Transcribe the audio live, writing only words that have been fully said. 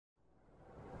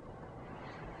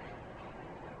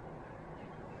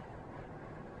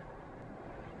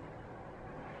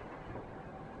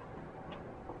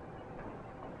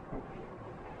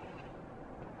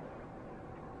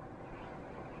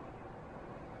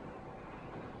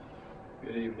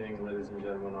Good evening, ladies and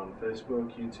gentlemen, on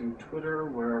Facebook, YouTube, Twitter,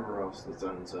 wherever else this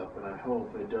ends up, and I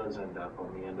hope it does end up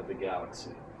on the end of the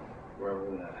galaxy, wherever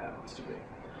that happens to be.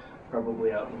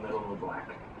 Probably out in the middle of the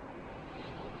black.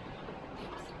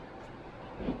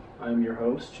 I'm your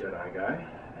host, Jedi Guy,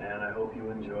 and I hope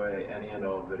you enjoy any and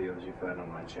all videos you find on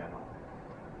my channel.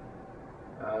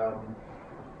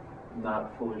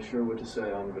 Not fully sure what to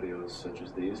say on videos such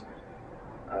as these.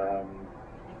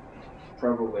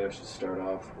 Probably I should start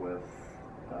off with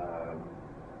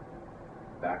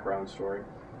background story.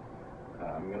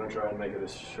 I'm going to try and make it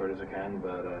as short as I can,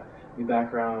 but my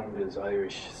background is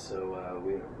Irish, so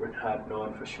we're not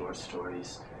known for short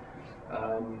stories.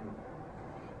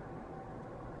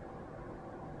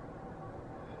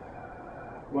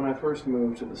 When I first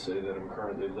moved to the city that I'm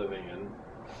currently living in,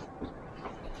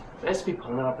 let's be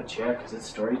pulling up a chair because it's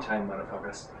story time,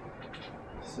 motherfuckers.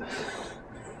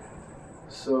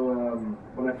 So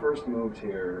when I first moved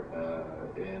here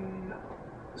in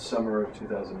the summer of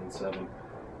 2007,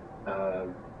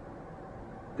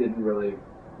 didn't really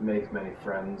make many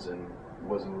friends and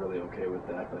wasn't really okay with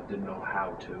that, but didn't know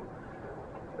how to.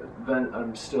 Then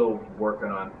I'm still working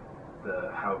on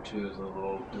the how-tos and the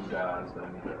little doodads that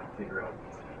I need to figure out.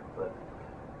 But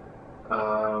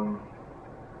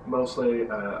mostly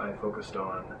I focused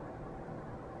on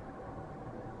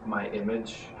my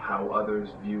image, how others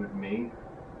viewed me,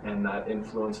 and that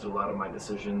influenced a lot of my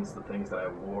decisions, the things that I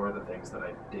wore, the things that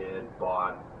I did,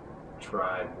 bought,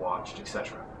 tried, watched,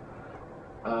 etc.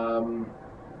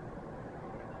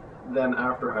 Then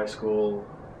after high school,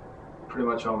 pretty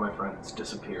much all my friends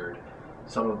disappeared.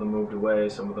 Some of them moved away,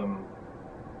 some of them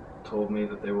told me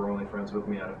that they were only friends with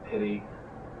me out of pity,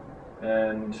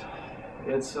 and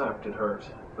it sucked, it hurt,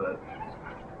 but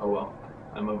oh well,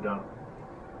 I moved on.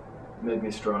 Made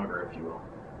me stronger, if you will.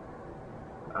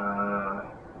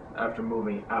 After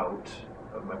moving out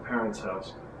of my parents'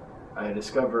 house, I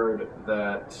discovered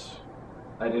that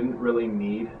I didn't really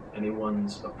need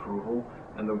anyone's approval,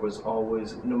 and there was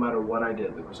always, no matter what I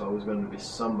did, there was always going to be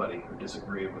somebody who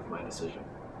disagreed with my decision.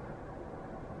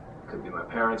 Could be my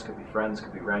parents, could be friends,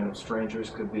 could be random strangers,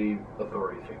 could be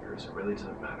authority figures, it really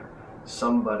doesn't matter.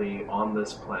 Somebody on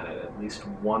this planet, at least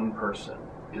one person,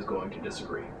 is going to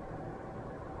disagree.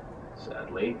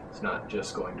 Sadly, it's not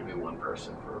just going to be one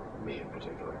person for me in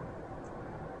particular.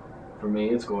 For me,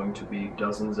 it's going to be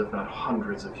dozens, if not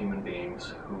hundreds, of human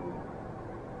beings who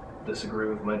disagree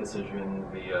with my decision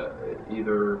via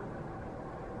either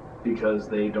because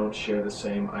they don't share the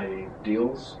same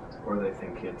ideals, or they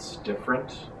think it's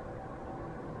different,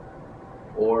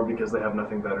 or because they have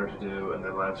nothing better to do and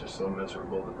their lives are so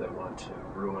miserable that they want to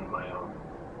ruin my own.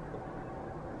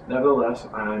 Nevertheless,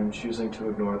 I'm choosing to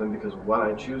ignore them because what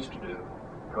I choose to do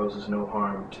poses no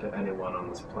harm to anyone on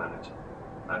this planet,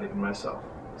 not even myself,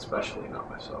 especially not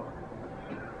myself.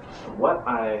 What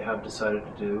I have decided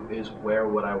to do is wear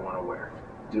what I want to wear,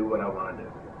 do what I want to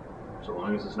do. So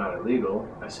long as it's not illegal,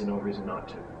 I see no reason not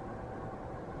to.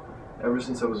 Ever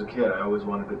since I was a kid, I always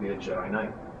wanted to be a Jedi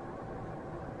Knight.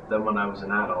 Then when I was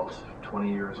an adult,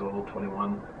 20 years old,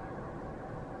 21,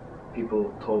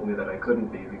 people told me that I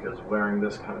couldn't be because wearing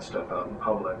this kind of stuff out in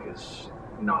public is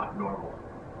not normal.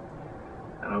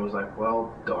 And I was like,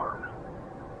 well, darn.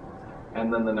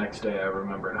 And then the next day I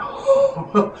remembered,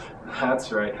 oh,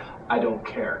 that's right, I don't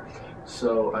care.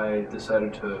 So I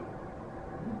decided to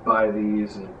buy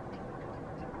these and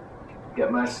get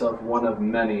myself one of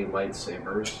many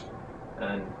lightsabers.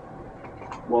 And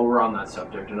while we're on that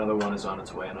subject, another one is on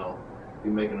its way, and I'll be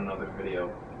making another video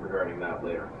regarding that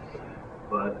later.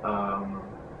 But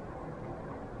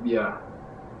yeah,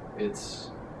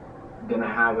 it's been a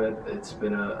habit, it's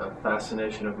been a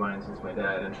fascination of mine since my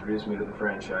dad introduced me to the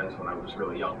franchise when I was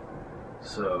really young.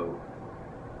 So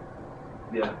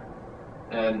yeah,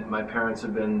 and my parents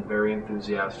have been very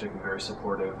enthusiastic and very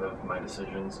supportive of my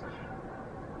decisions.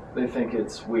 They think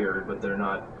it's weird, but they're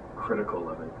not critical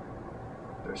of it.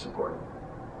 They're supportive.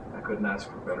 I couldn't ask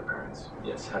for better parents.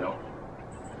 Yes, hello.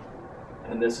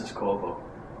 And this is Corvo.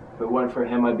 If it weren't for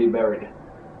him, I'd be buried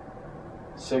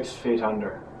 6 feet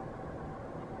under.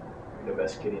 The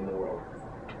best kitty in the world.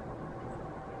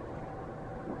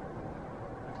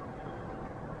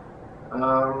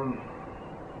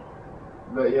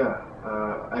 But yeah,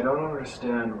 I don't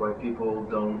understand why people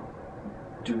don't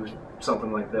do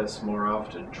something like this more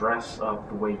often. Dress up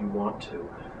the way you want to.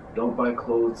 Don't buy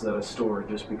clothes at a store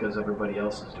just because everybody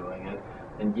else is doing it.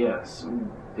 And yes,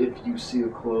 if you see a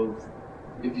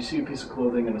piece of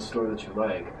clothing in a store that you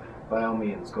like, by all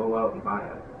means, go out and buy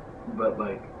it. But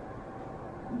like,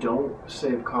 don't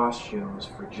save costumes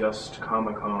for just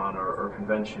Comic-Con or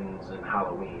conventions and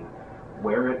Halloween.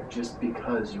 Wear it just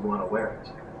because you want to wear it.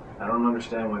 I don't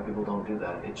understand why people don't do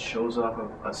that. It shows off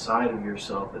a side of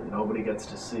yourself that nobody gets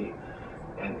to see,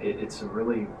 and it's a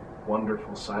really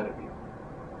wonderful side of you.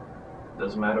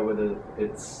 Doesn't matter whether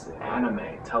it's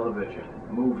anime, television,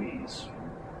 movies,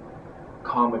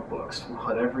 comic books,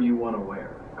 whatever you want to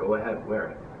wear, go ahead,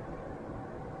 wear it.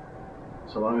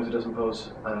 So long as it doesn't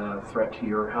pose a threat to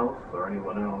your health or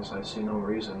anyone else, I see no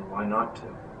reason why not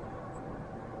to.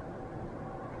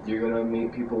 You're going to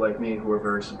meet people like me who are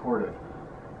very supportive.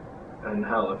 And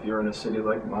hell, if you're in a city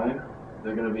like mine,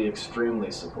 they're going to be extremely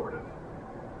supportive.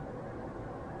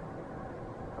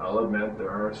 I'll admit there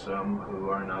are some who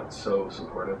are not so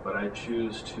supportive, but I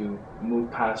choose to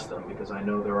move past them because I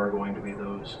know there are going to be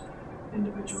those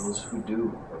individuals who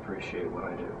do appreciate what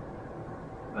I do.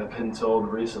 I've been told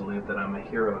recently that I'm a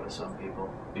hero to some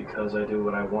people because I do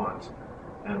what I want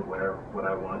and wear what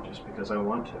I want just because I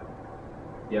want to.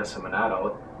 Yes, I'm an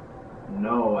adult.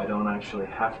 No, I don't actually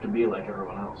have to be like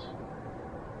everyone else.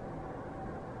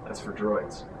 That's for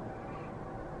droids.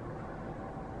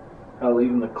 Hell,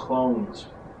 even the clones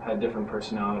had different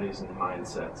personalities and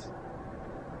mindsets.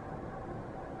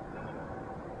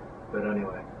 But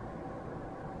anyway,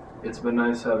 it's been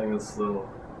nice having this little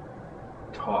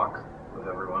talk with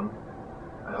everyone.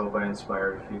 I hope I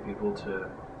inspired a few people to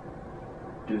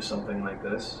do something like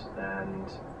this and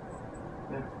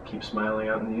keep smiling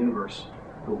out in the universe.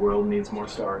 The world needs more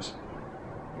stars.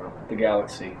 Well, the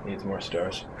galaxy needs more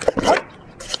stars.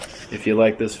 If you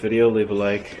like this video, leave a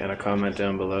like and a comment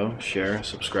down below. Share,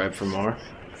 subscribe for more.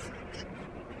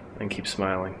 And keep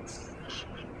smiling.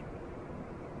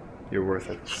 You're worth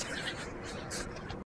it.